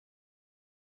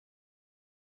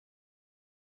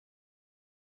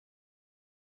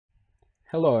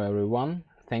Hello everyone,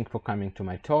 thanks for coming to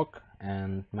my talk,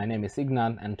 and my name is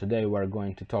Ignat, and today we're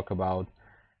going to talk about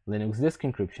Linux disk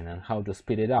encryption and how to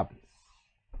speed it up.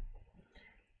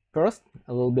 First,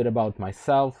 a little bit about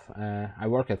myself. I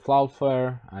work at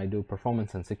Cloudflare, I do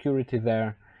performance and security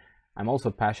there. I'm also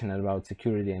passionate about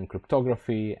security and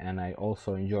cryptography, and I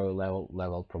also enjoy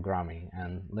level programming,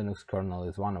 and Linux kernel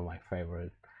is one of my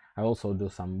favorite. I also do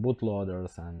some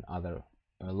bootloaders and other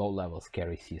low-level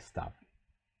scary C stuff.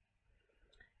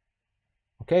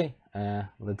 Okay,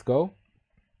 let's go.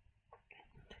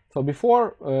 So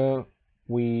before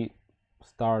we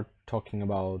start talking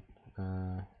about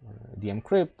the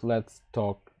encrypt, let's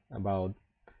talk about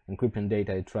encrypting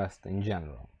data at rest in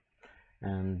general.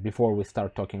 And before we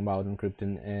start talking about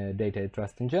encrypting data at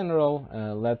rest in general,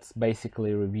 let's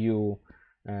basically review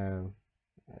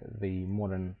the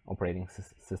modern operating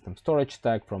system storage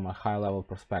stack from a high-level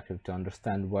perspective to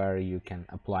understand where you can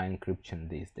apply encryption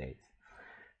these days.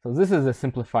 So this is a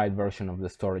simplified version of the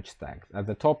storage stack. At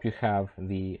the top you have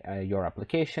your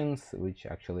applications, which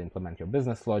actually implement your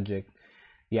business logic.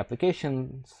 The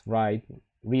applications read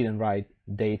and write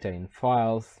data in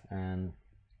files and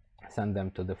send them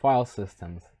to the file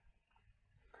systems.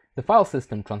 The file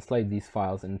system translates these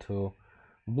files into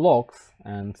blocks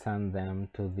and send them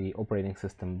to the operating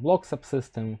system block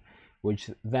subsystem, which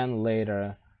then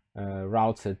later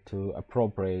routes it to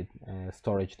appropriate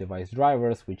storage device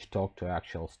drivers, which talk to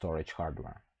actual storage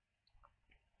hardware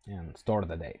and store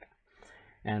the data.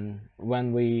 And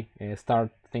when we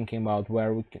start thinking about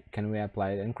where we can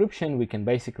apply encryption, we can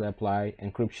basically apply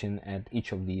encryption at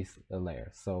each of these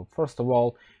layers. So first of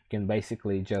all, you can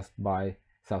basically just buy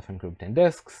self-encrypting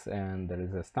disks, and there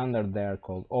is a standard there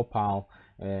called OPAL,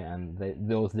 and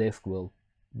those disks will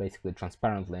basically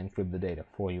transparently encrypt the data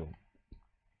for you.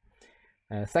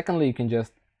 Secondly, you can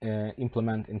just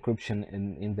implement encryption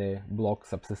in the block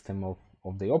subsystem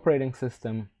of the operating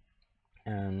system,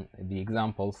 and the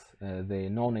examples, the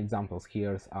known examples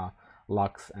here are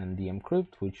LUKS and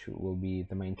DEncrypt, which will be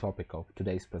the main topic of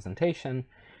today's presentation.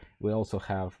 We also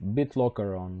have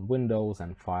BitLocker on Windows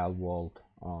and FileVault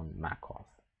on macOS.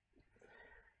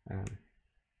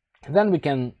 Then we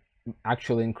can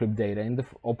actually encrypt data in the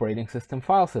operating system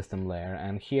file system layer,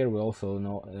 and here we also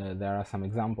know there are some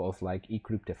examples like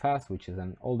eCryptFS, which is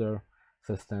an older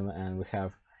system, and we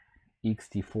have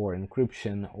ext4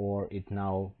 encryption, or it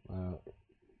now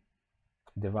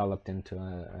developed into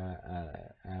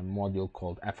a module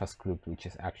called FSCrypt, which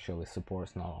is actually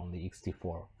supports not only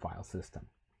ext4 file system.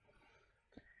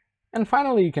 And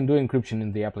finally, you can do encryption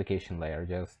in the application layer,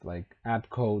 just like add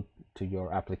code to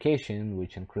your application,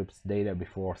 which encrypts data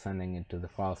before sending it to the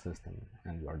file system,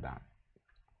 and you're done.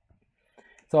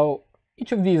 So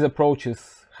each of these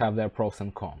approaches have their pros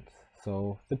and cons.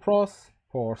 So the pros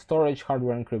for storage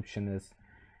hardware encryption is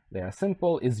they are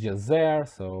simple, it's just there,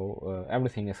 so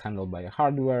everything is handled by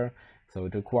hardware, so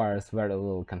it requires very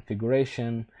little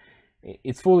configuration.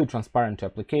 It's fully transparent to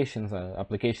applications.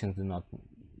 Applications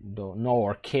don't know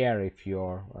or care if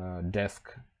your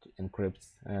disk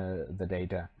encrypts the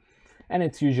data, and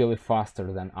it's usually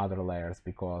faster than other layers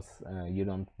because you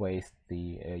don't waste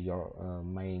your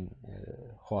main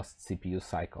host CPU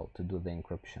cycle to do the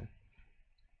encryption.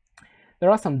 There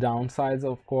are some downsides,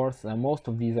 of course. Most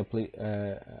of these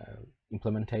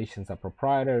implementations are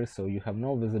proprietary, so you have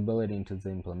no visibility into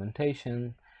the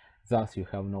implementation, thus you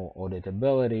have no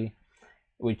auditability,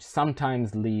 which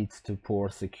sometimes leads to poor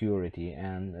security.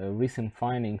 And recent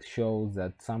findings show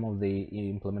that some of the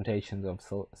implementations of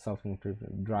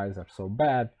self-encrypted drives are so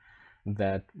bad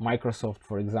that Microsoft,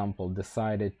 for example,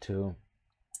 decided to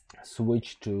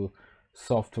switch to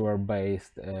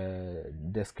software-based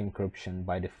disk encryption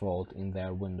by default in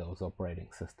their Windows operating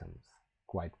systems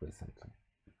quite recently.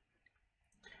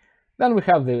 Then we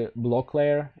have the block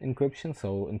layer encryption,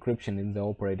 so encryption in the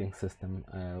operating system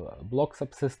block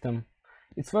subsystem.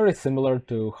 It's very similar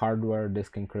to hardware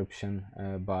disk encryption,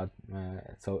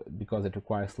 so because it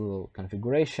requires little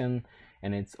configuration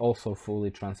and it's also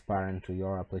fully transparent to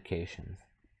your applications.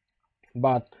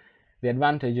 But the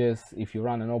advantage is if you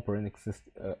run an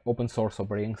open source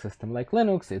operating system like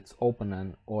Linux, it's open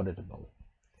and auditable.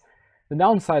 The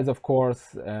downsides, of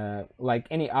course, like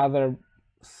any other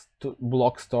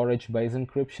block storage-based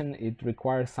encryption, it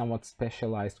requires somewhat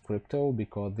specialized crypto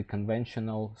because the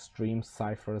conventional stream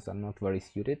ciphers are not very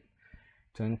suited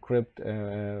to encrypt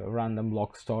random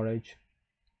block storage.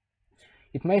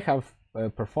 It may have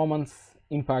performance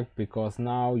impact because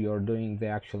now you're doing the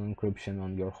actual encryption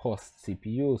on your host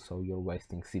CPU, so you're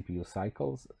wasting CPU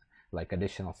cycles, like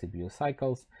additional CPU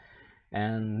cycles.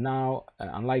 And now,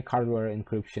 unlike hardware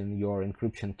encryption, your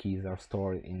encryption keys are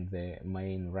stored in the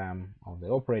main RAM of the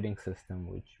operating system,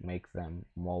 which makes them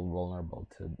more vulnerable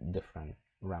to different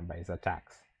RAM-based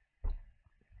attacks.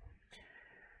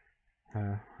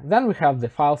 Then we have the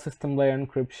file system layer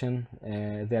encryption.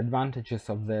 The advantages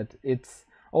of that, it's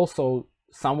also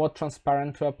somewhat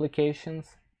transparent to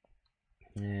applications.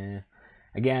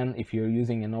 Again, if you're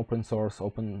using an open source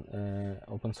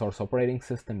operating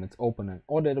system, it's open and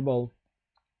auditable.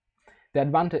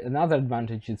 Another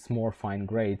advantage is more fine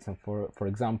grained. So for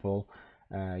example,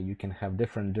 you can have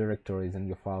different directories in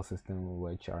your file system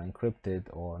which are encrypted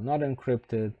or not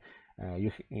encrypted.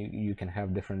 You can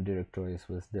have different directories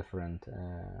with different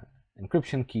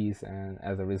encryption keys, and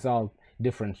as a result,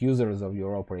 different users of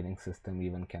your operating system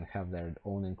even can have their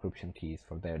own encryption keys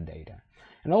for their data.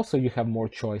 And also you have more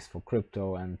choice for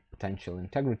crypto and potential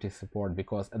integrity support,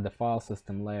 because at the file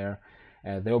system layer,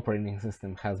 the operating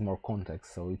system has more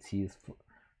context, so it sees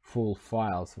full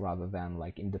files rather than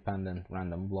like independent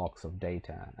random blocks of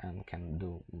data, and can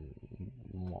do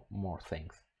more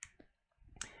things.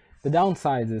 The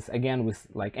downside is, again, with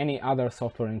like any other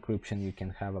software encryption, you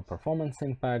can have a performance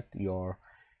impact. Your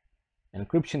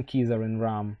encryption keys are in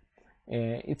RAM.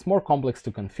 It's more complex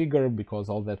to configure because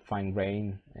all that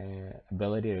fine-grained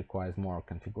ability requires more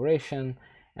configuration.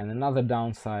 And another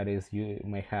downside is you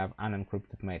may have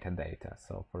unencrypted metadata.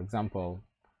 So, for example,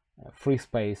 free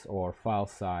space or file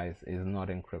size is not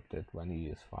encrypted when you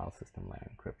use file system layer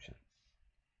encryption.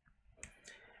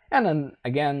 And then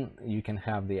again, you can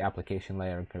have the application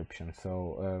layer encryption.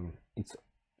 So it's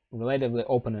relatively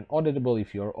open and auditable.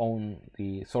 If you own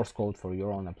the source code for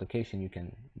your own application, you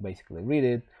can basically read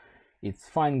it. It's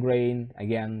fine-grained.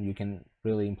 Again, you can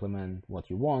really implement what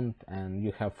you want, and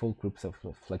you have full crypto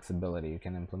flexibility. You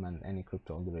can implement any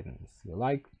crypto algorithms you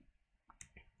like.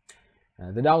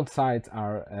 The downsides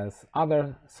are as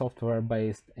other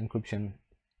software-based encryption,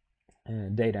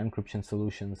 data encryption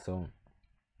solutions. So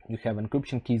you have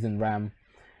encryption keys in RAM.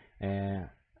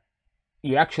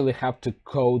 You actually have to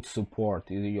code support.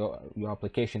 Your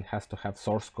application has to have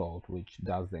source code which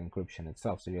does the encryption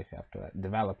itself, so you have to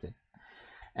develop it.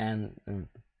 And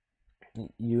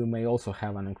you may also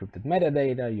have unencrypted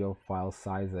metadata. Your file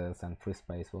sizes and free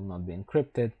space will not be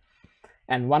encrypted.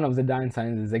 And one of the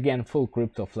downsides is, again, full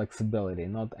crypto flexibility.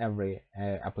 Not every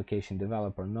application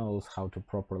developer knows how to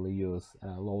properly use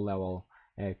low-level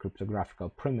cryptographical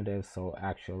primitives, so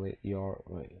actually your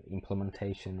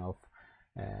implementation of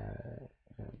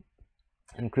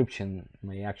encryption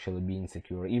may actually be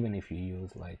insecure, even if you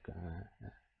use like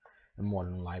a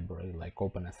modern library like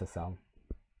OpenSSL.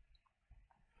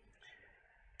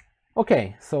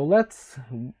 Okay, so let's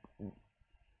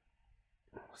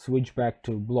switch back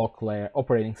to block layer,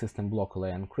 operating system block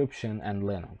layer encryption and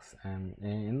Linux. And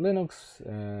in Linux,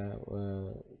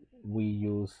 we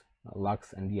use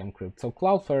Lux and Encrypt. So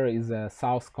Cloudflare is a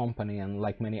SaaS company, and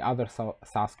like many other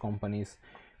SaaS companies,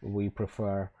 we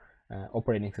prefer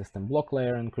operating system block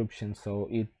layer encryption. So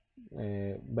it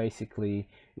basically,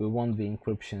 we want the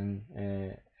encryption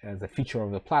as a feature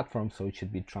of the platform, so it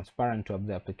should be transparent to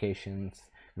the applications,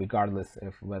 regardless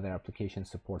of whether application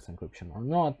supports encryption or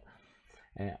not.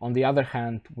 On the other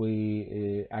hand,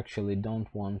 we actually don't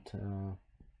want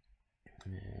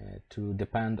to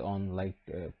depend on like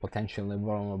potentially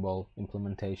vulnerable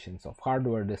implementations of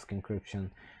hardware disk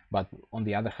encryption, but on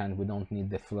the other hand, we don't need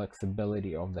the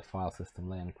flexibility of the file system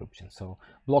layer encryption. So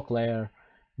block layer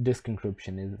disk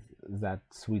encryption is that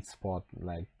sweet spot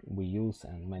like we use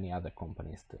and many other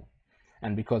companies do.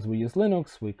 And because we use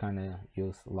Linux, we kind of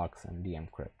use Lux and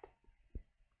Encrypt.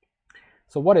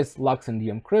 So what is Lux and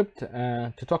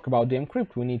Encrypt? To talk about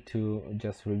Encrypt, we need to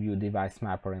just review device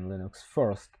mapper in Linux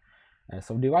first.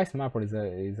 So device mapper is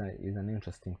an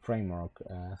interesting framework.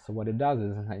 So what it does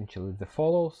is essentially the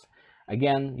follows.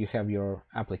 Again, you have your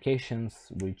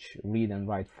applications which read and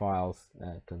write files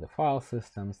to the file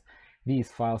systems.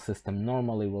 These file systems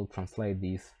normally will translate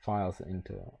these files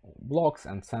into blocks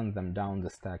and send them down the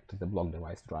stack to the block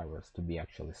device drivers to be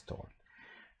actually stored.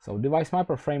 So device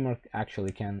mapper framework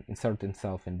actually can insert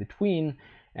itself in between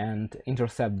and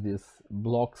intercept these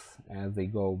blocks as they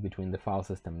go between the file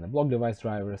system and the block device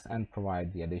drivers, and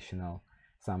provide the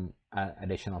some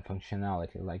additional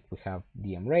functionality. Like we have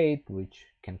DM RAID, which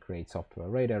can create software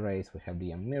RAID arrays. We have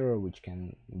DM mirror, which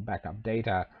can back up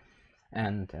data,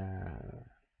 and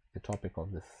the topic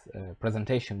of this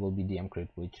presentation will be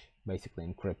Encrypt, which basically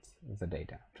encrypts the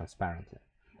data transparently.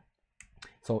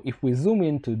 So if we zoom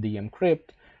into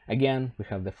Encrypt, again, we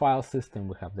have the file system,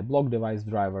 we have the block device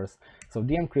drivers. So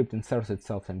Encrypt inserts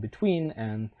itself in between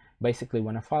and Basically,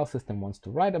 when a file system wants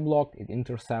to write a block, it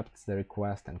intercepts the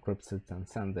request, encrypts it, and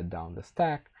sends it down the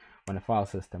stack. When a file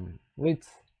system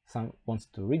wants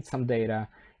to read some data,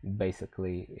 it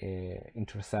basically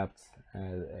intercepts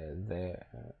the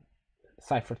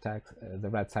ciphertext, the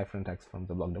read ciphertext from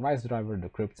the block device driver,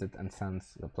 decrypts it, and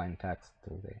sends the plain text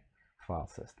to the file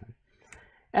system.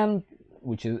 And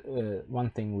which is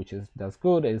one thing which does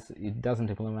good is it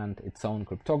doesn't implement its own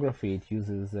cryptography. It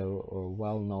uses a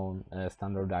well-known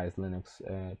standardized Linux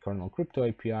kernel crypto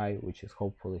API, which is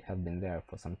hopefully have been there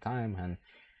for some time, and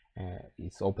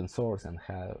it's open source and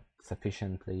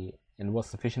was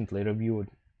sufficiently reviewed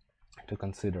to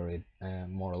consider it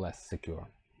more or less secure.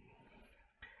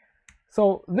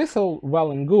 So this all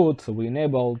well and good. So we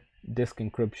enabled disk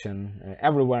encryption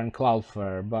everywhere in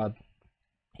Cloudflare, but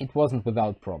it wasn't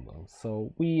without problems.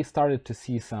 So we started to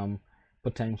see some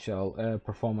potential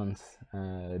performance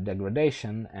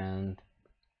degradation and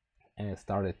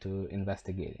started to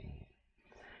investigating it.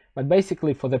 But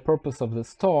basically, for the purpose of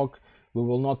this talk, we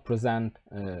will not present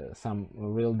some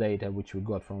real data which we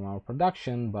got from our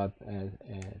production, but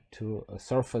to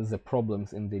surface the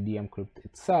problems in the DMCrypt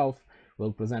itself,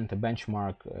 we'll present a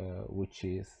benchmark which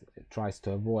tries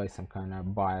to avoid some kind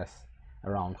of bias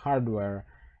around hardware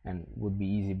and would be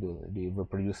easily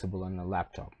reproducible on a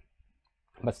laptop,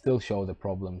 but still show the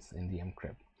problems in the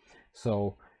encrypt.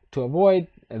 So to avoid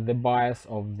the bias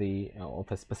of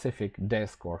a specific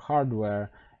disk or hardware,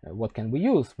 what can we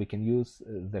use? We can use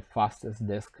the fastest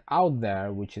disk out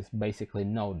there, which is basically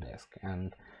no disk.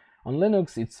 And on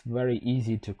Linux, it's very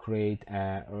easy to create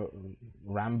a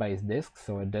RAM-based disk,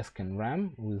 so a disk in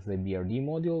RAM with the BRD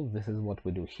module. This is what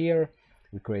we do here.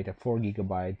 We create a 4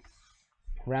 GB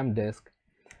RAM disk.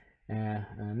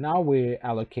 Now we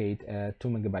allocate a 2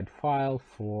 MB file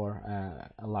for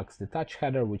a LUKS detach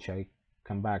header, which I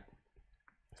come back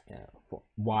for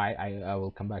why I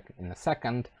will come back in a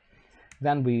second.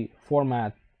 Then we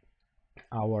format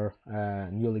our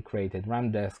newly created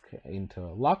RAM disk into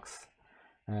LUKS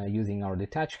using our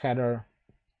detach header,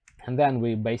 and then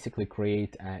we basically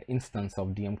create an instance of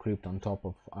DMCrypt on top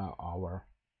of our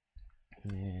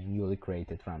newly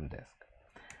created RAM disk.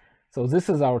 So this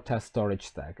is our test storage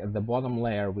stack. At the bottom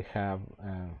layer we have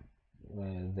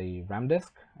the RAM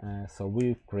disk. So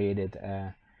we've created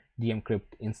a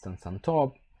DMCrypt instance on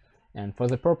top, and for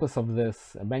the purpose of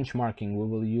this benchmarking we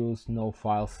will use no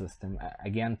file system,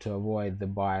 again to avoid the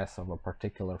bias of a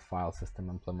particular file system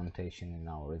implementation in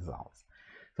our results.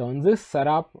 So in this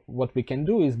setup, what we can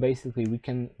do is basically we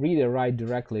can read or write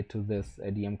directly to this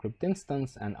DMCrypt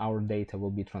instance, and our data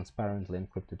will be transparently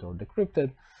encrypted or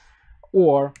decrypted,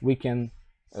 or we can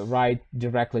write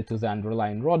directly to the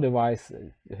underlying raw device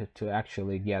to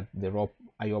actually get the raw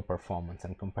I/O performance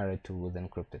and compare it to with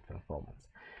encrypted performance.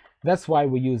 That's why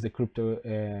we use the crypto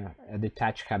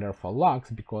detach header for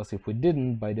LUKS, because if we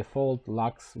didn't, by default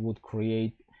LUKS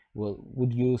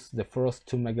would use the first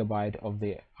 2 MB of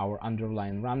our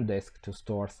underlying RAM disk to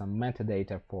store some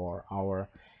metadata for our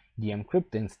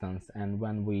DMCrypt instance, and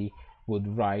when we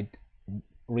would read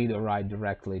or write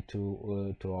directly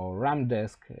to our RAM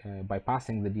disk,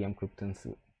 bypassing the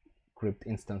DMCrypt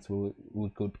instance, we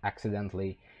could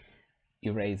accidentally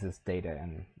erase this data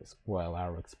and spoil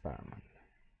our experiment.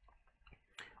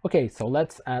 Okay, so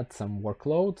let's add some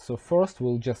workload. So first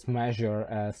we'll just measure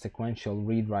a sequential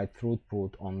read-write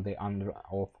throughput on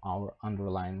of our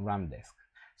underlying RAM disk.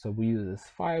 So we use this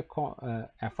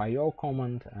FIO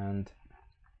command, and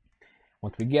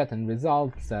what we get in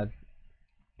results that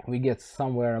we get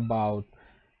somewhere about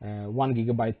 1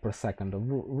 GB per second of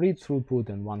read throughput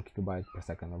and 1 GB per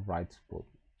second of write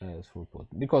throughput.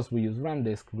 Because we use RAM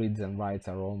disk, reads and writes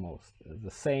are almost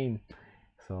the same,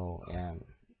 so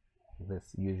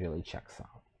this usually checks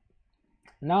out.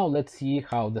 Now let's see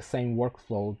how the same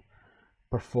workflow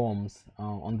performs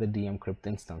on the DMCrypt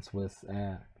instance with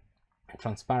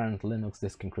transparent Linux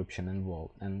disk encryption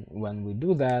involved. And when we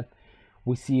do that,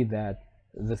 we see that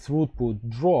the throughput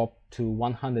dropped to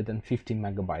 150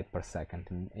 MB per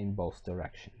second in both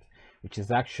directions, which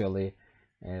is actually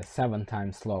 7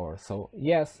 times slower. So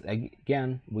yes,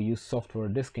 again, we use software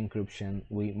disk encryption.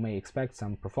 We may expect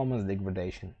some performance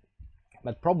degradation,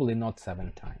 but probably not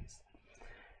 7 times.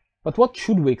 But what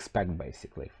should we expect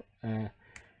basically?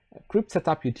 Crypt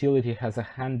setup utility has a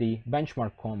handy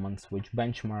benchmark commands which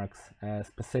benchmarks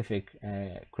specific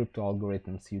crypto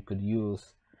algorithms you could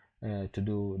use to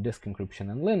do disk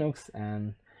encryption in Linux,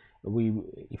 and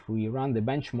if we run the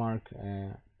benchmark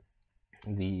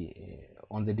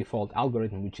on the default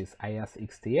algorithm, which is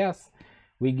ISXTS,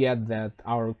 we get that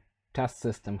our test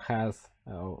system has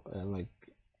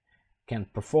can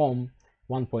perform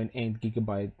 1.8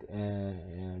 gigabyte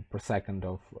per second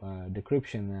of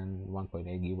decryption and 1.8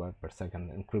 gigabyte per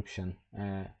second encryption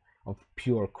of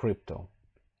pure crypto.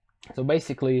 So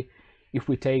basically, if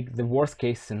we take the worst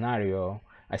case scenario,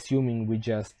 assuming we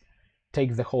just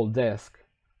take the whole disk,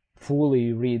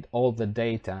 fully read all the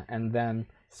data, and then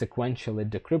sequentially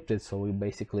decrypt it, so we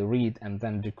basically read and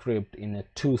then decrypt in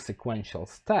 2 sequential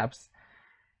steps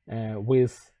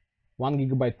with 1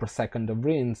 gigabyte per second of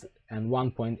reads and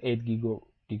 1.8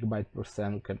 gigabyte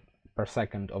per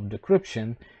second of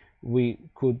decryption, we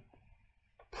could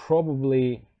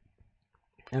probably,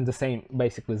 and the same,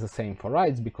 basically the same for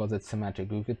writes because it's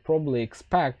symmetric, we could probably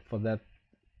expect for that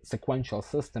sequential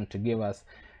system to give us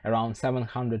around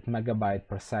 700 megabyte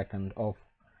per second of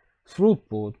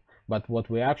throughput, but what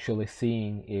we're actually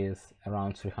seeing is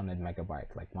around 300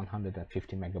 megabyte, like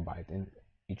 150 megabyte in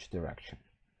each direction.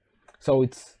 So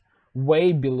it's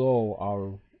way below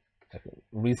our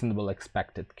reasonable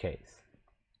expected case.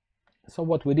 So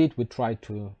what we did, we tried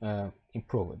to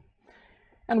improve it.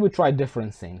 And we tried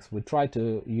different things. We tried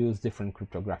to use different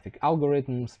cryptographic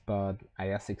algorithms, but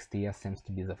ISXTS seems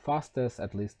to be the fastest,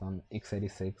 at least on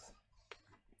x86.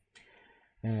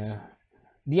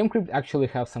 The Encrypt actually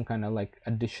have some kind of like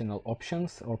additional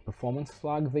options or performance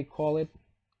flag, they call it,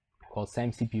 called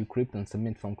same CPU crypt and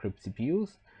submit from crypt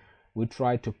CPUs. We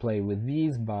tried to play with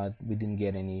these, but we didn't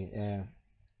get any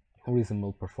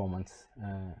reasonable performance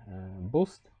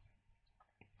boost.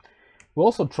 We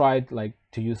also tried like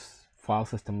to use file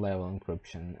system level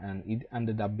encryption, and it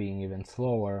ended up being even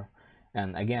slower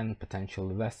and again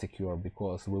potentially less secure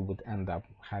because we would end up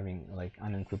having like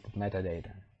unencrypted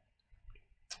metadata.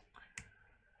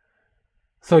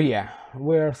 So yeah,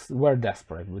 we're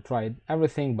desperate. We tried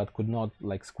everything but could not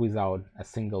like squeeze out a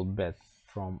single bit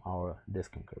from our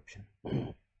disk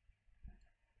encryption.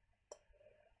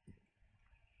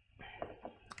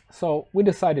 So we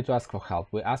decided to ask for help.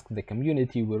 We asked the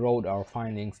community, we wrote our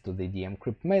findings to the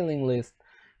Encrypt mailing list,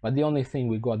 but the only thing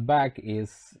we got back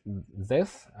is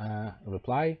this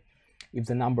reply. If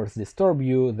the numbers disturb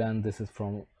you, then this is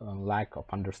from lack of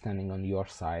understanding on your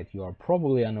side. You are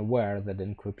probably unaware that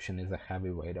encryption is a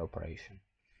heavyweight operation.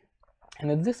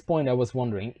 And at this point I was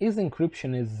wondering, is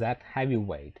encryption that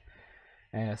heavyweight?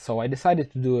 So I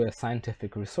decided to do a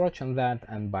scientific research on that,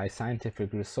 and by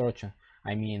scientific research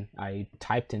I mean I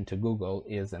typed into Google,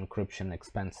 is encryption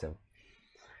expensive?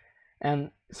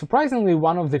 And surprisingly,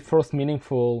 one of the first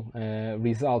meaningful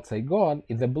results I got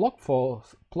is a blog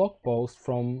post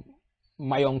from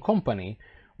my own company,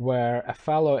 where a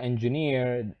fellow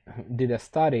engineer did a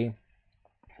study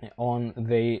on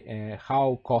the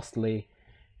how costly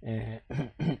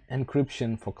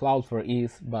encryption for Cloudflare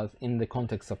is, but in the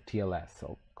context of TLS.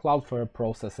 So Cloudflare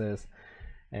processes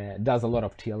does a lot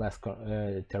of TLS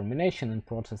termination and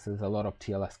processes a lot of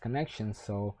TLS connections.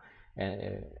 So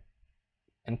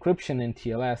encryption in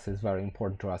TLS is very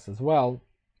important to us as well.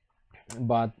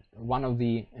 But one of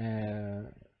the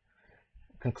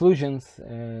conclusions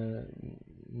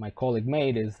my colleague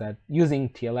made is that using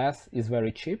TLS is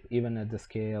very cheap, even at the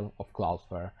scale of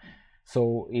Cloudflare.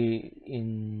 So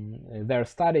in their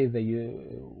study,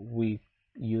 we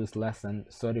use less than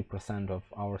 30% of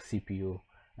our CPU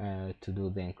to do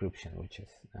the encryption, which is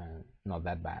not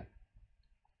that bad.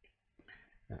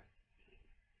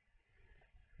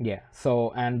 Yeah,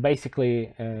 so, and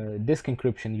basically disk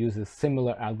encryption uses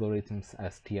similar algorithms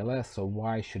as TLS, so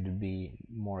why should it be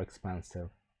more expensive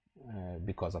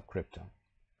because of crypto?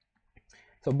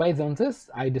 So based on this,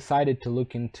 I decided to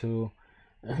look into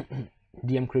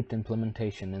the Encrypt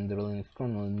implementation in the Linux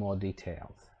kernel in more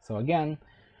details. So again,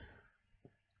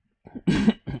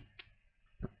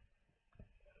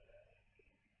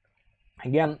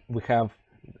 we have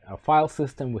our file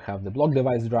system, we have the block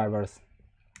device drivers,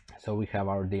 so we have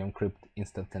our Encrypt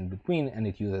instance in between, and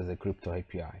it uses a crypto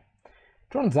API.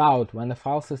 Turns out when the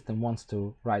file system wants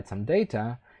to write some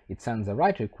data, it sends a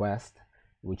write request,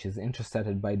 which is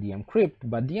intercepted by Encrypt,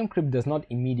 but Encrypt does not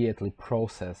immediately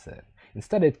process it.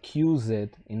 Instead, it queues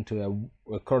it into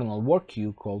a kernel work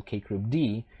queue called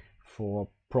kcryptd for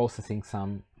processing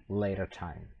some later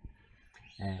time.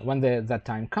 When that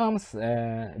time comes,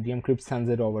 Encrypt sends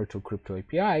it over to Crypto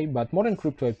API, but modern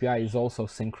Crypto API is also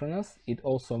synchronous. It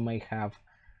also may have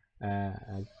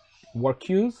work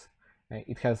queues.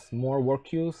 It has more work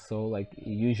queues, so like it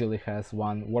usually has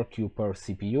one work queue per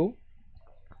CPU,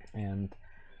 and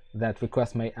that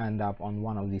request may end up on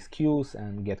one of these queues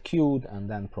and get queued and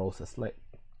then processed,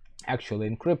 actually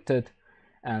encrypted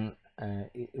and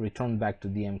returned back to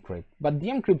Encrypt. But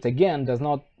Encrypt again does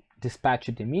not dispatch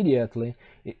it immediately.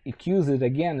 It queues it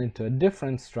again into a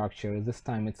different structure. This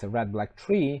time it's a red-black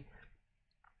tree,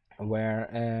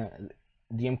 where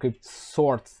dmcrypt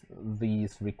sorts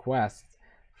these requests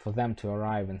for them to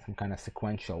arrive in some kind of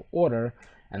sequential order,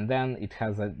 and then it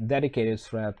has a dedicated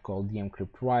thread called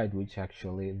dmcrypt write, which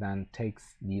actually then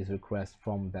takes these requests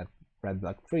from that red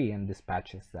block tree and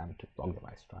dispatches them to block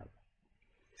device driver.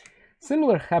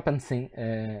 Similar happens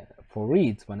for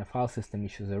reads. When a file system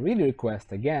issues a read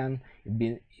request, again,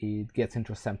 it gets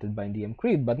intercepted by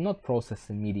dmcrypt, but not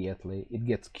processed immediately. It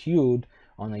gets queued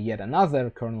on yet another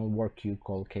kernel work queue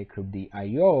called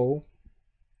kcryptd.io.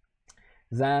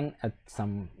 Then, at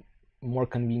some more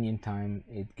convenient time,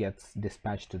 it gets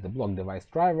dispatched to the block device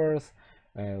drivers,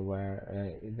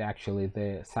 where actually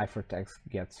the ciphertext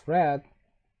gets read.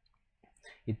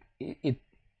 It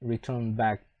returned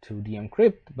back to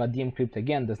dmcrypt, but dmcrypt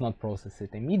again does not process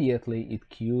it immediately. It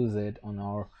queues it on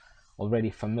our already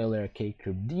familiar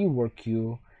kcryptd work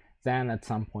queue, then at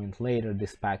some point later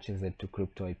dispatches it to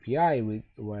crypto API,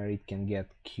 where it can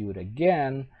get queued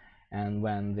again, and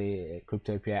when the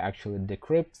crypto API actually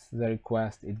decrypts the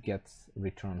request, it gets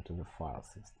returned to the file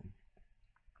system.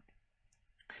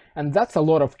 And that's a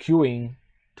lot of queuing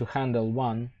to handle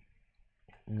one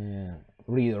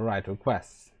read or write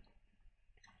requests.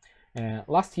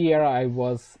 Last year I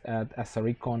was at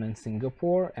SRECon in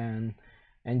Singapore, and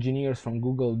engineers from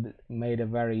Google made a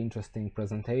very interesting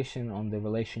presentation on the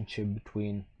relationship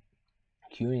between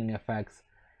queuing effects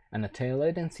and a tail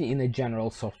latency in a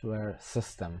general software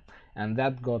system, and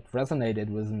that resonated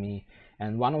with me.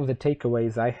 And one of the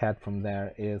takeaways I had from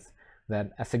there is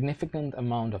that a significant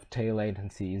amount of tail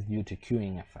latency is due to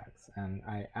queuing effects, and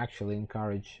I actually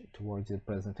encourage towards the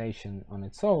presentation on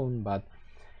its own, but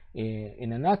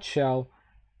in a nutshell,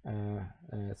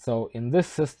 so in this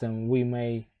system we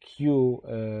may queue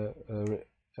a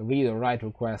read or write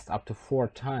request up to 4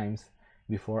 times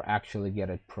before actually get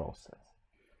it processed.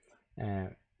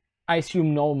 I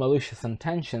assume no malicious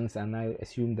intentions, and I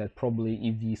assume that probably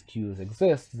if these queues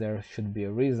exist, there should be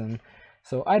a reason.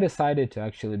 So I decided to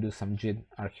actually do some JIT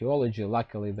archaeology.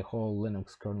 Luckily, the whole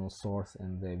Linux kernel source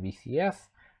in the VCS,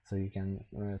 so you can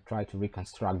try to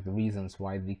reconstruct the reasons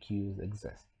why the queues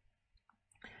exist.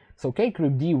 So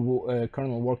kcryptd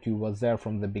kernel work queue was there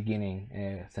from the beginning,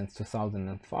 since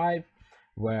 2005,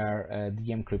 where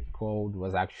the encrypt code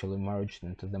was actually merged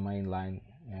into the mainline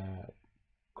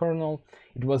kernel.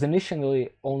 It was initially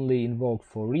only invoked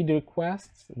for read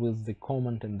requests. With the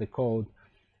comment in the code,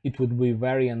 it would be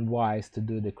very unwise to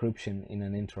do decryption in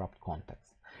an interrupt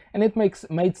context. And it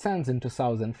made sense in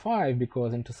 2005,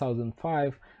 because in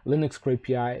 2005 Linux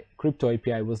crypto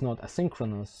API was not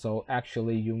asynchronous, so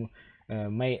actually you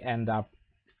may end up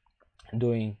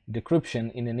doing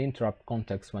decryption in an interrupt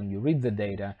context when you read the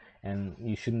data, and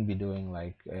you shouldn't be doing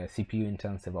like a CPU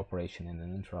intensive operation in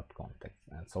an interrupt context.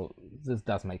 And so this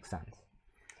does make sense.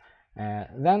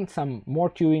 Then some more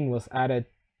queuing was added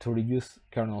to reduce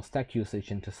kernel stack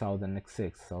usage in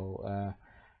 2006. So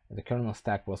the kernel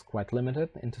stack was quite limited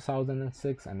in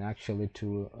 2006, and actually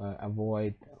to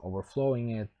avoid overflowing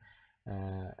it,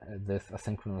 this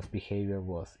asynchronous behavior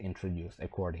was introduced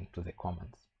according to the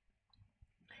comments.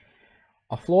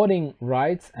 Offloading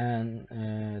writes and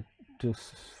to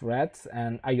threads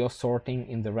and IO sorting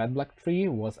in the red block tree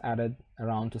was added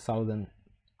around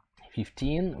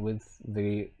 2015 with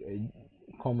the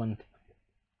comment,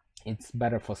 it's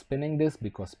better for spinning disk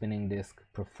because spinning disk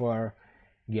prefer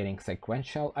getting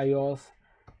sequential IOs,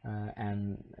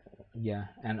 and yeah,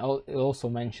 and it also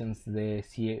mentions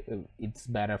it's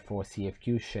better for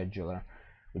CFQ scheduler,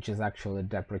 which is actually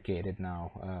deprecated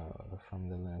now from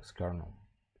the Linux kernel.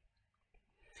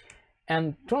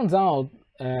 And turns out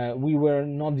we were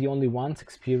not the only ones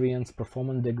experience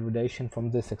performance degradation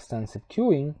from this extensive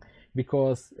queuing,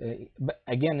 because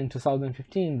again in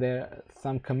 2015 there are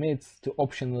some commits to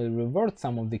optionally revert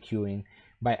some of the queuing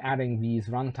by adding these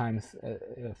runtime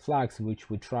flags, which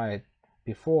we tried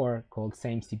before, called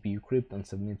same CPU crypt and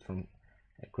submit from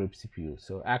crypt CPU.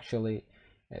 So actually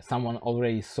someone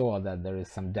already saw that there is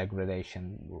some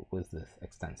degradation with this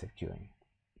extensive queuing.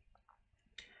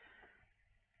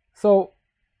 So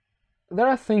there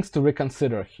are things to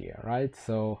reconsider here, right?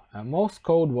 So most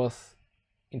code was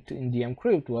in the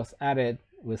encrypt was added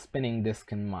with spinning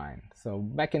disk in mind. So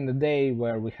back in the day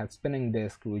where we had spinning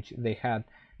disk, which they had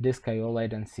disk IO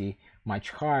latency much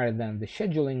higher than the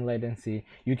scheduling latency,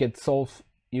 you can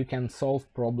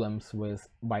solve problems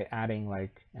by adding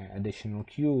like additional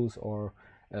queues or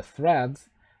threads,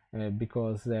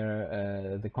 because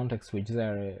the context switch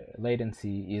there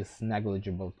latency is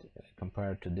negligible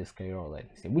compared to disk IO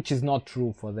latency, which is not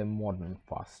true for the modern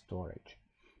fast storage.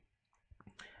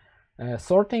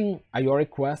 Sorting IO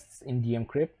requests in the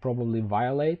encrypt probably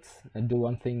violates do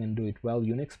one thing and do it well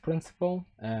Unix principle.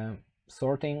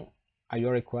 Sorting IO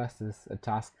request is a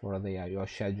task for the IO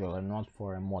scheduler, not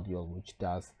for a module which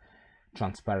does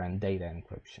transparent data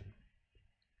encryption.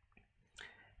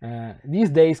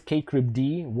 These days,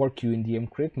 kcryptd, work-queue in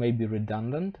dmcrypt may be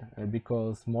redundant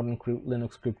because modern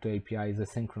Linux crypto API is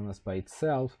asynchronous by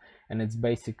itself, and it's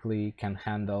basically can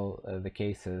handle the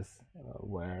cases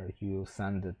where you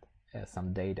send it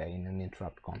some data in an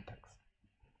interrupt context.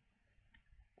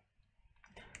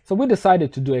 So we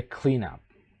decided to do a cleanup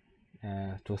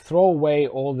to throw away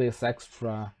all this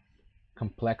extra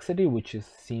complexity, which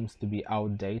seems to be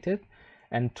outdated,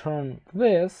 and turn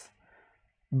this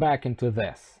back into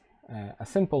this, a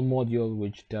simple module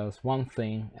which does one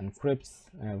thing: encrypts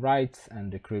writes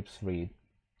and decrypts read.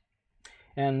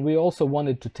 And we also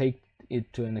wanted to take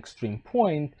it to an extreme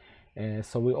point,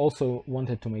 so we also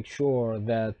wanted to make sure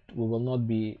that we will not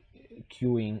be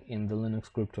queuing in the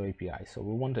Linux crypto API. So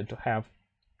we wanted to have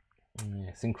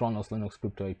synchronous Linux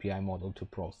crypto API model to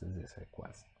process this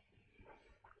request.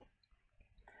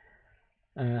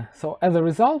 So as a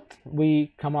result,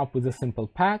 we come up with a simple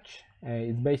patch.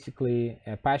 It's basically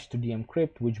a patch to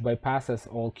dmcrypt which bypasses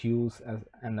all queues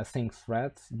and async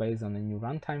threads based on a new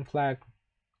runtime flag.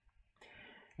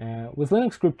 With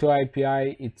Linux crypto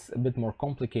API, it's a bit more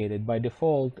complicated. By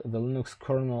default, the Linux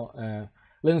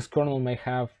kernel may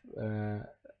have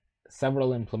several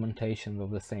implementations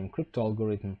of the same crypto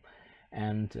algorithm,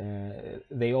 and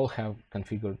they all have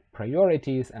configured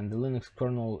priorities, and the Linux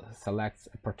kernel selects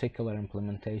a particular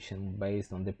implementation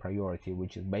based on the priority,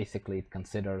 which is basically it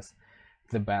considers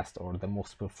the best or the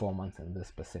most performance in this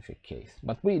specific case.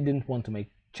 But we didn't want to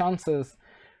make chances.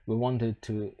 We wanted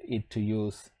it to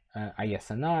use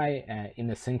ISNI in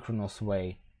a synchronous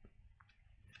way.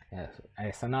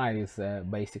 ISNI is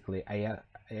basically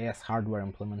IS hardware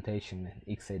implementation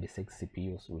in x86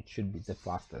 CPUs, which should be the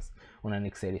fastest on an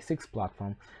x86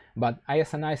 platform. But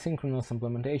ISNI synchronous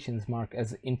implementation is marked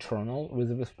as internal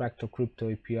with respect to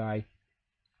crypto API,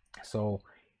 so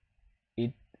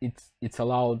it's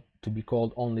allowed to be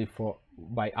called only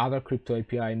by other crypto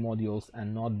API modules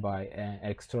and not by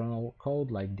external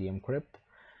code like dmcrypt.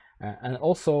 And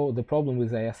also the problem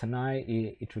with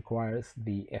ISNI, it requires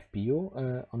the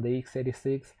FPU on the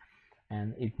x86,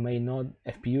 and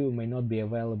FPU may not be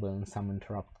available in some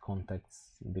interrupt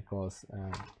contexts because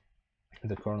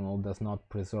the kernel does not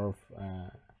preserve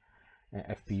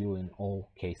FPU in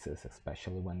all cases,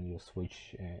 especially when you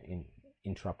switch in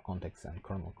interrupt context and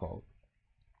kernel code.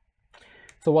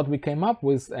 So what we came up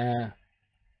with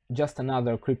just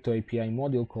another crypto API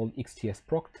module called XTS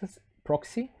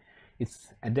proxy.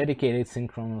 It's a dedicated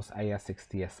synchronous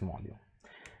IS-XTS module.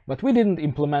 But we didn't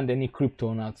implement any crypto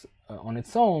on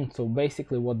its own, so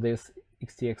basically what this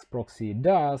XTS proxy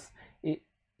does,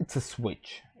 it's a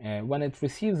switch. When it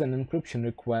receives an encryption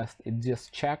request, it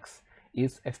just checks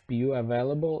is FPU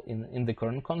available in the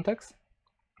current context,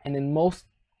 and in most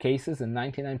cases, in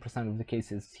 99% of the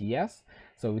cases, it's yes.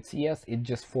 So it's yes, it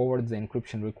just forwards the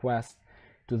encryption request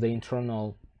to the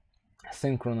internal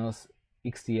synchronous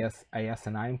XTS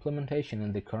ISNI implementation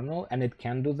in the kernel, and it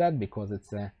can do that because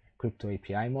it's a crypto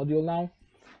API module now,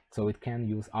 so it can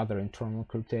use other internal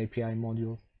crypto API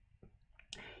modules.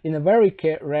 In a very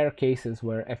rare cases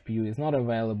where FPU is not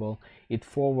available, it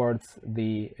forwards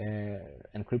the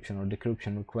encryption or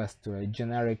decryption request to a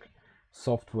generic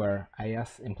software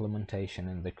IS implementation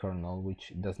in the kernel,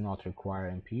 which does not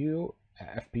require FPU,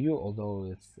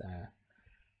 although it's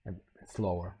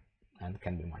slower and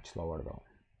can be much slower though.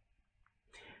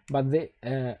 But the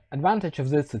advantage of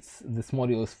this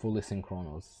module is fully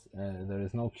synchronous. There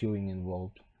is no queuing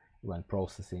involved when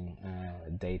processing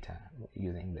data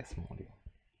using this module.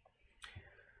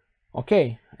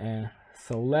 Okay,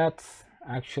 so let's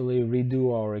actually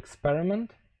redo our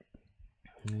experiment.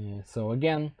 So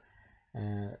again,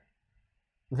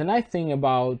 the nice thing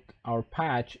about our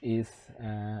patch is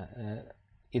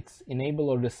it's enabled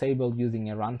or disabled using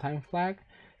a runtime flag.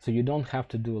 So you don't have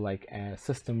to do like a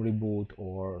system reboot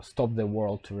or stop the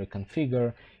world to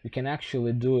reconfigure. You can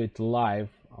actually do it live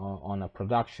on a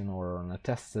production or on a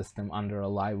test system under a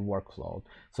live workload.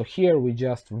 So here we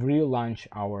just relaunch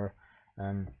our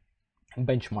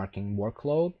benchmarking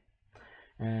workload.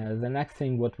 The next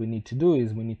thing what we need to do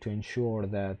is we need to ensure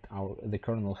that the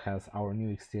kernel has our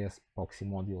new XTS proxy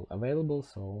module available.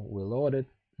 So we load it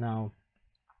now.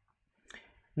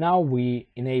 Now we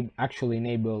actually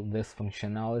enable this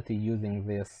functionality using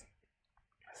this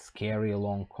scary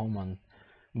long command.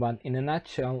 But in a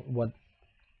nutshell, what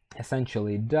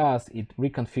essentially it does, it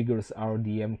reconfigures our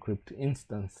dmcrypt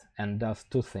instance and does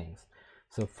two things.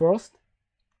 So first,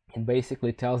 it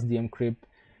basically tells dmcrypt,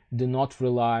 do not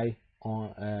rely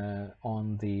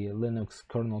on the Linux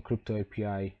kernel crypto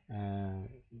API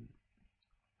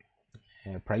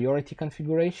priority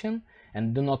configuration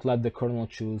and do not let the kernel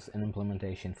choose an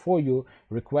implementation for you.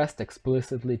 Request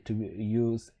explicitly to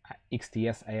use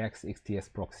XTS-IX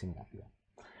XTS proxy module.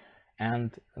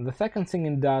 And the second thing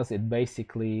it does, it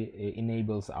basically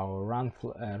enables our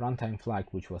runtime flag,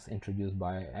 which was introduced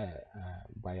by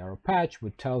our patch,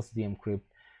 which tells dmcrypt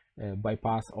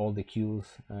bypass all the queues,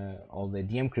 all the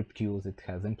dmcrypt queues it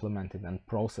has implemented, and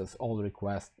process all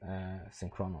requests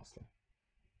synchronously.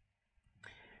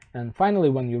 And finally,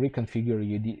 when you reconfigure,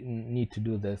 you need to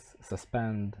do this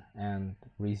suspend and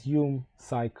resume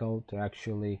cycle to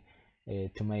actually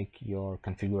to make your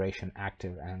configuration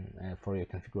active and for your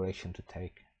configuration to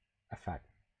take effect.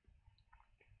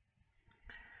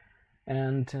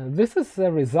 And this is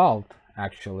the result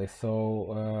actually.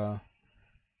 So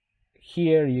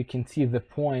here you can see the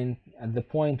point, at the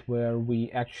point where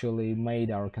we actually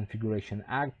made our configuration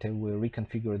active, we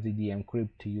reconfigured the dmcrypt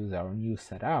to use our new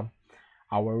setup.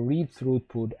 Our read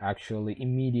throughput actually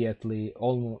immediately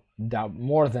almost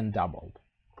more than doubled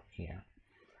here.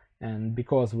 And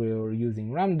because we were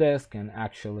using RAM disk, and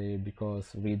actually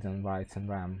because reads and writes in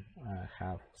RAM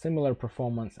have similar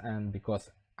performance, and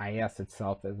because IS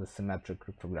itself is a symmetric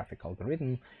cryptographic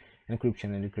algorithm,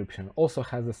 encryption and decryption also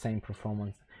has the same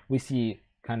performance, we see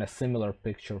kind of similar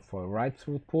picture for write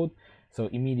throughput. So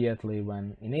immediately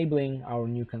when enabling our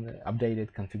new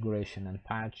updated configuration and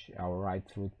patch, our write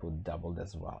throughput doubled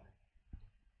as well.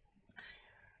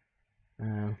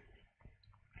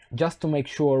 Just to make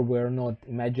sure we're not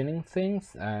imagining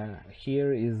things,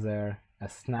 here is a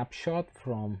snapshot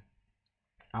from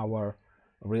our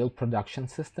real production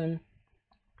system.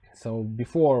 So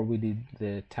before we did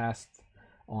the test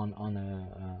on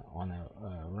a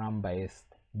RAM-based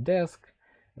disk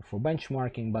for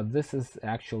benchmarking, but this is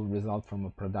actual result from a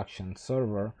production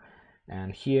server.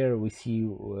 And here we see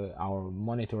our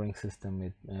monitoring system.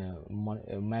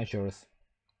 It measures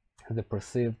the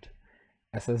perceived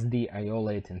SSD I/O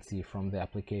latency from the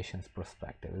application's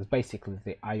perspective. It's basically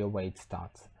the I/O wait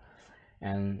stats.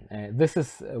 And this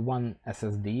is one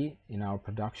SSD in our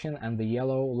production, and the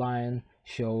yellow line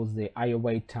shows the I/O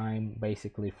wait time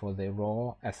basically for the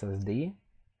raw SSD,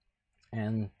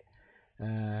 and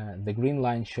the green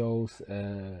line shows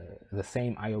the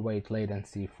same I/O wait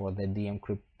latency for the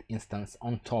dmcrypt instance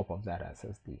on top of that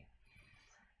SSD.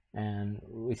 And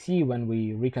we see when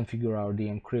we reconfigure our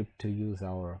dmcrypt to use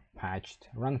our patched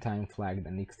runtime flagged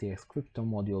and XTS crypto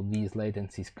module, these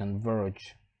latencies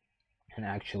converge, and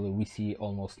actually we see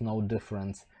almost no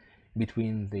difference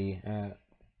between the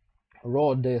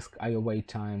raw disk I/O wait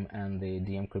time and the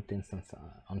dmcrypt instance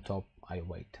on top I/O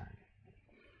wait time.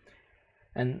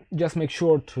 And just make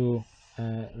sure to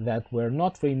that we're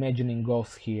not reimagining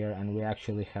ghosts here, and we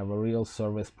actually have a real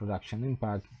service production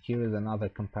impact. Here is another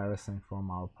comparison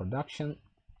from our production.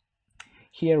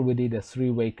 Here we did a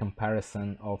three-way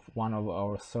comparison of one of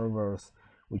our servers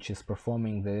which is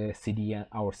performing the CDN,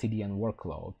 our CDN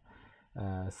workload.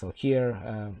 So here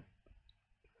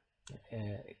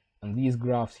on these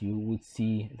graphs you would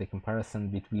see the comparison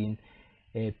between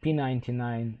a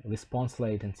P99 response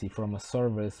latency from a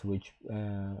service which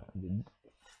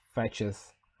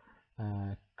fetches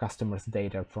customers'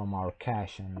 data from our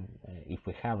cache, and if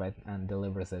we have it, and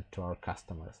delivers it to our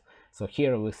customers. So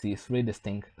here we see three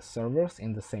distinct servers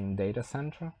in the same data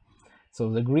center. So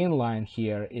the green line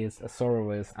here is a server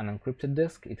with an unencrypted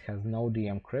disk. It has no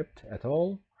dmcrypt at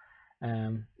all.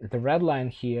 The red line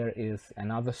here is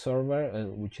another server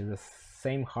which is the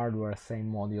same hardware, same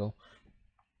model,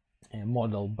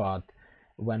 but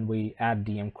when we add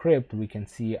dmcrypt, we can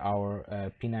see our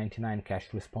P99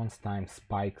 cache response time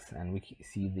spikes, and we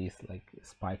see these like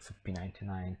spikes of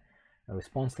P99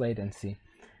 response latency.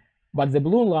 But the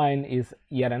blue line is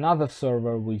yet another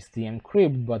server with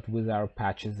dmcrypt, but with our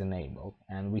patches enabled,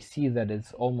 and we see that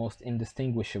it's almost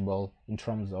indistinguishable in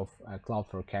terms of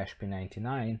Cloudflare cache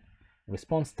P99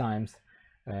 response times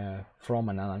from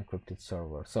an unencrypted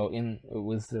server. So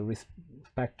with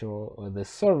respect to the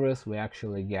service, we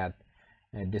actually get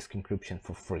disk encryption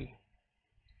for free.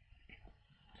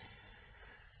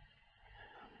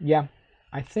 Yeah,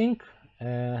 I think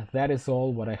that is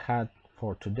all what I had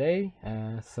for today.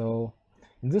 So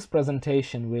in this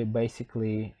presentation we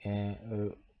basically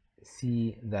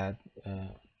see that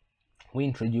we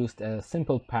introduced a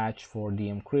simple patch for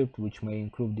dmcrypt which may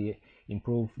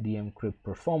improve dmcrypt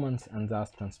performance and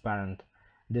thus transparent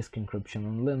disk encryption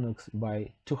on Linux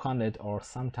by 200 or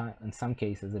sometimes in some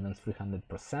cases even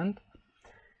 300%.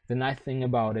 The nice thing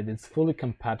about it, it's fully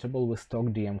compatible with stock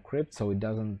dmcrypt, so it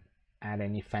doesn't add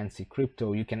any fancy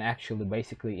crypto. You can actually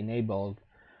basically enable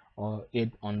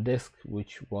it on disk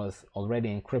which was already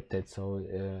encrypted, so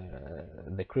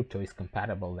the crypto is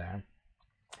compatible there.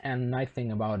 And nice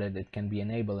thing about it, it can be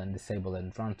enabled and disabled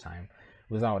at runtime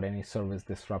without any service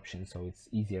disruption, so it's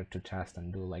easier to test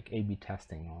and do like A/B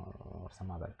testing or some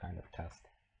other kind of test,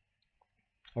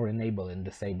 or enable and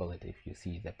disable it if you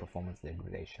see the performance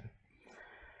degradation.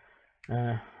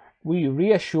 We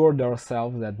reassured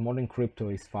ourselves that modern crypto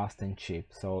is fast and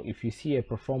cheap, so if you see a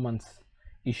performance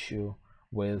issue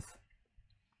with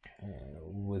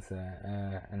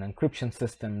an encryption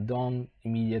system, don't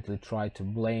immediately try to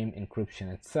blame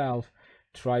encryption itself.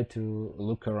 Try to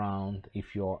look around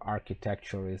if your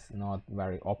architecture is not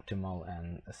very optimal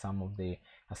and some of the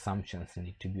assumptions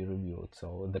need to be reviewed.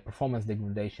 So the performance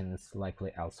degradation is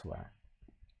likely elsewhere.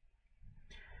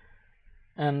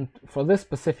 And for this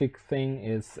specific thing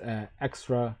is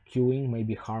extra queuing may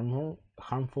be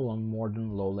harmful on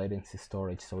modern low latency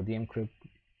storage. So the Encrypt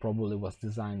probably was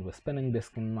designed with spinning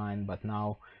disk in mind, but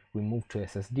now we move to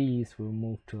SSDs, we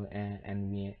move to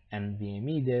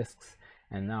NVMe disks,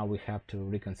 and now we have to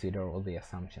reconsider all the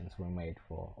assumptions we made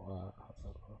for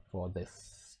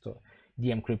this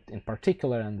Encrypt in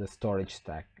particular and the storage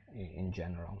stack in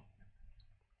general.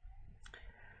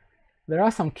 There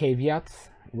are some caveats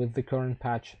with the current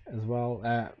patch as well.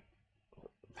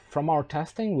 From our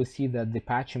testing, we see that the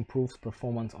patch improves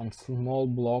performance on small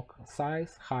block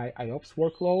size, high IOPS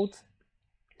workloads.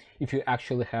 If you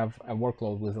actually have a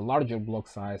workload with a larger block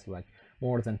size, like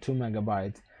more than 2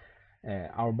 megabytes,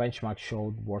 our benchmark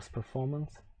showed worse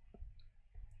performance.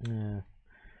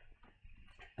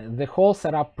 The whole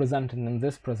setup presented in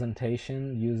this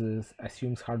presentation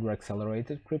assumes hardware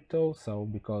accelerated crypto, so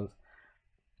because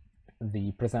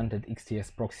the presented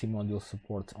XTS proxy module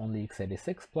supports only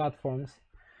x86 platforms.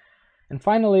 And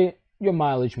finally, your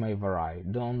mileage may vary.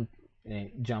 Don't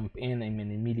jump in and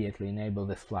immediately enable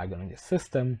this flag on your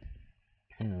system.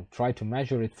 Try to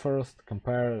measure it first,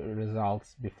 compare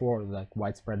results before like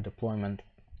widespread deployment,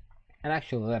 and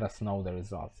actually let us know the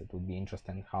results. It would be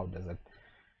interesting how does it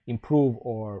improve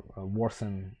or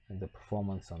worsen the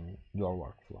performance on your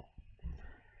workflow.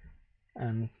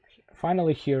 And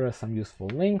finally, here are some useful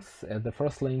links. The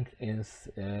first link is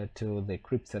to the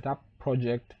Crypt Setup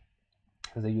project,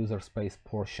 the user space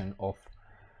portion of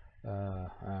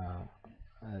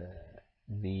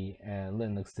the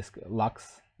Linux disk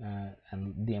LUKS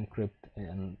and Encrypt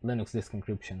and Linux disk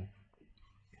encryption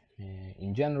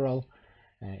in general.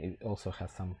 It also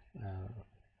has some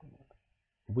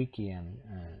wiki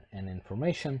and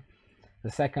information.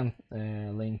 The second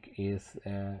link is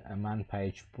a man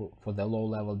page for the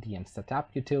low-level DM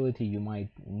setup utility. You might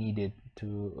need it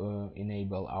to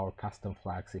enable our custom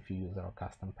flags if you use our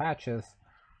custom patches.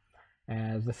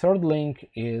 The third link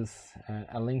is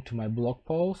a link to my blog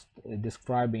post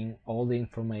describing all the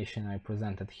information I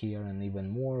presented here and even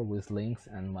more, with links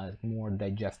and my more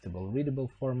digestible, readable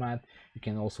format. You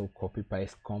can also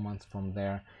copy-paste comments from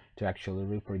there to actually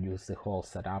reproduce the whole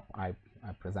setup I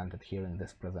presented here in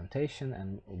this presentation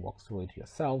and walk through it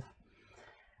yourself.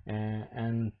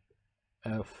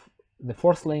 The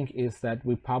fourth link is that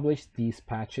we published these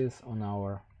patches on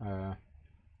our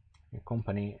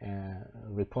company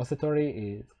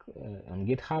repository on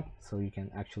GitHub, so you can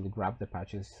actually grab the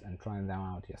patches and try them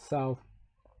out yourself.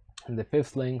 And the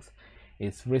fifth link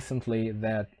is recently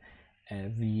that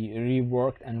the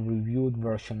reworked and reviewed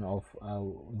version of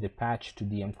the patch to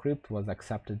the Encrypt was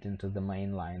accepted into the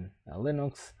mainline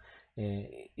Linux.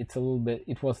 It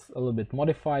was a little bit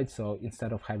modified, so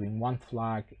instead of having one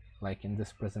flag like in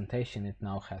this presentation, it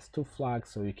now has two flags,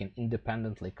 so you can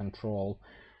independently control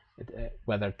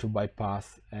whether to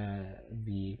bypass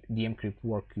the Encrypt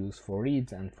work use for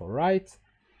reads and for writes.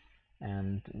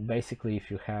 And basically,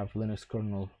 if you have Linux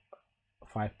kernel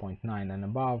 5.9 and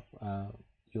above,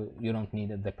 you don't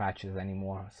need the patches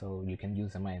anymore, so you can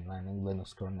use the mainline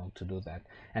Linux kernel to do that.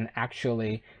 And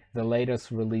actually, the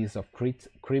latest release of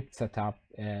Crypt Setup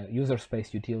user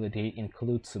space utility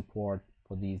includes support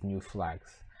for these new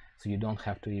flags, so you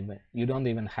don't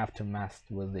even have to mess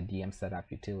with the DM setup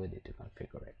utility to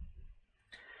configure it.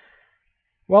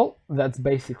 Well, that's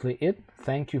basically it.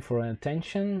 Thank you for your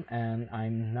attention, and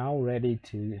I'm now ready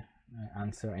to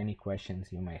answer any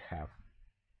questions you may have.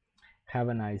 Have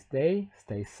a nice day,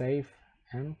 stay safe,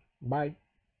 and bye.